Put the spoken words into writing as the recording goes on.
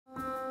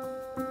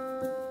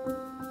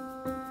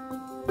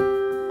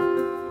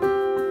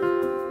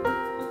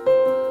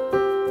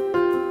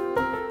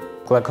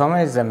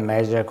Glaucoma is a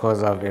major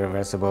cause of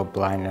irreversible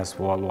blindness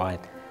worldwide,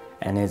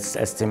 and it's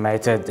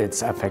estimated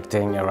it's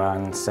affecting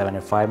around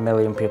 75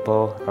 million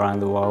people around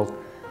the world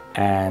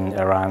and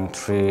around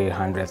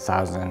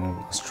 300,000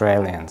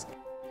 Australians.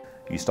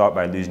 You start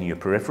by losing your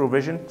peripheral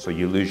vision, so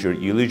you lose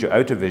your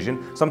outer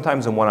vision,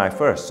 sometimes in one eye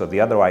first, so the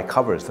other eye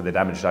covers for the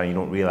damaged eye and you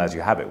don't realise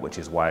you have it, which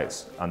is why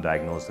it's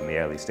undiagnosed in the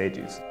early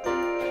stages.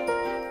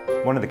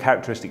 One of the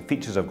characteristic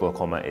features of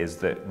glaucoma is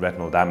that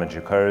retinal damage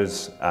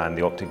occurs and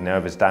the optic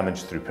nerve is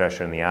damaged through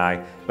pressure in the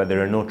eye, but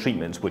there are no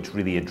treatments which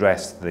really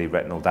address the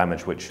retinal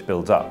damage which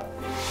builds up.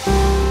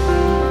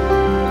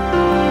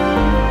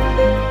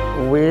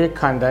 We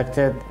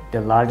conducted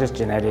the largest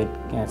genetic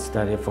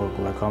study for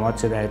glaucoma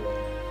to date,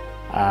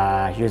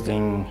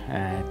 using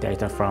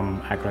data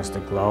from across the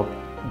globe.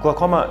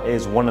 Glaucoma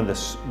is one of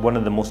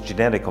the most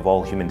genetic of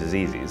all human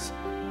diseases,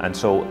 and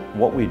so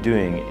what we're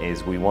doing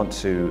is we want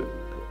to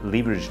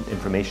leverage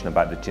information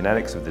about the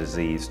genetics of the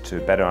disease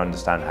to better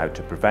understand how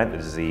to prevent the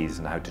disease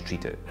and how to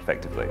treat it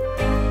effectively.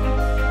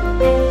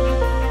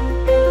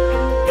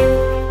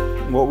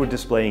 What we're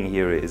displaying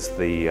here is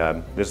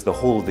the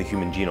whole of the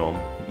human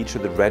genome. Each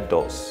of the red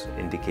dots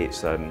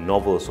indicates a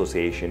novel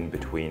association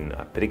between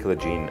a particular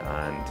gene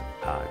and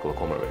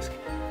glaucoma risk.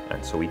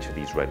 And so each of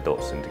these red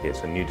dots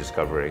indicates a new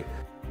discovery.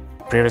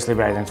 Previously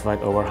we identified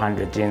over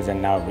 100 genes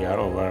and now we are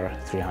over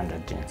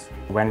 300 genes.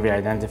 When we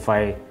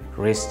identify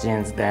risk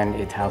genes, then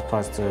it helps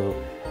us to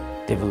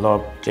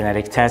develop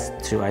genetic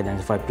tests to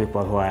identify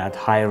people who are at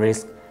high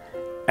risk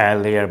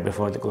earlier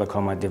before the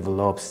glaucoma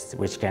develops,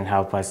 which can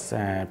help us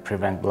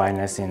prevent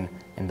blindness in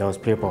those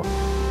people.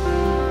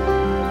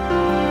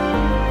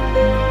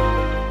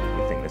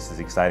 We think this is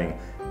exciting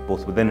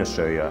both within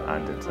Australia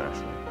and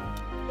internationally.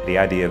 The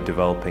idea of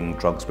developing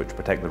drugs which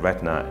protect the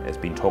retina has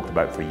been talked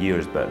about for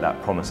years, but that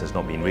promise has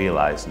not been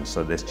realised, and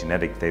so this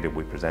genetic data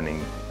we're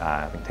presenting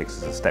I think takes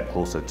us a step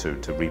closer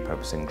to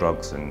repurposing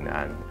drugs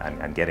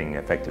and getting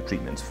effective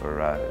treatments for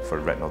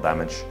retinal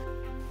damage.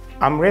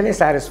 I'm really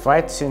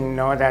satisfied to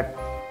know that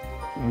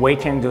we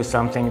can do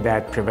something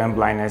that prevents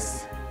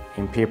blindness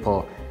in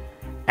people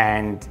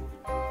and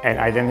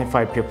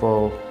identify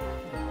people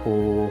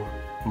who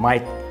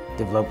might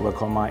develop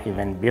glaucoma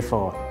even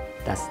before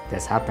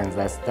this happens.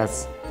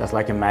 That's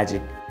like a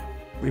magic.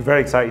 We're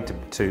very excited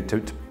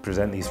to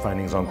present these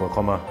findings on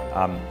glaucoma.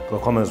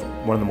 Glaucoma is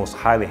one of the most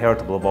highly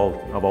heritable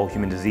of all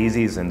human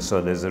diseases, and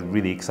so there's a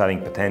really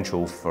exciting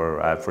potential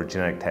for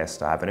genetic tests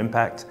to have an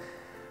impact.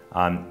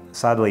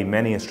 Sadly,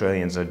 many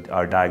Australians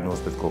are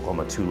diagnosed with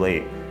glaucoma too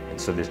late, and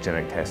so this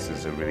genetic test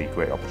is a really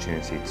great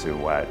opportunity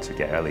to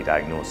get early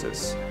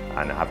diagnosis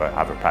and have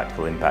a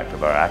practical impact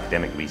of our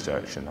academic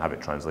research and have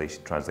it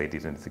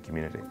translated into the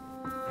community.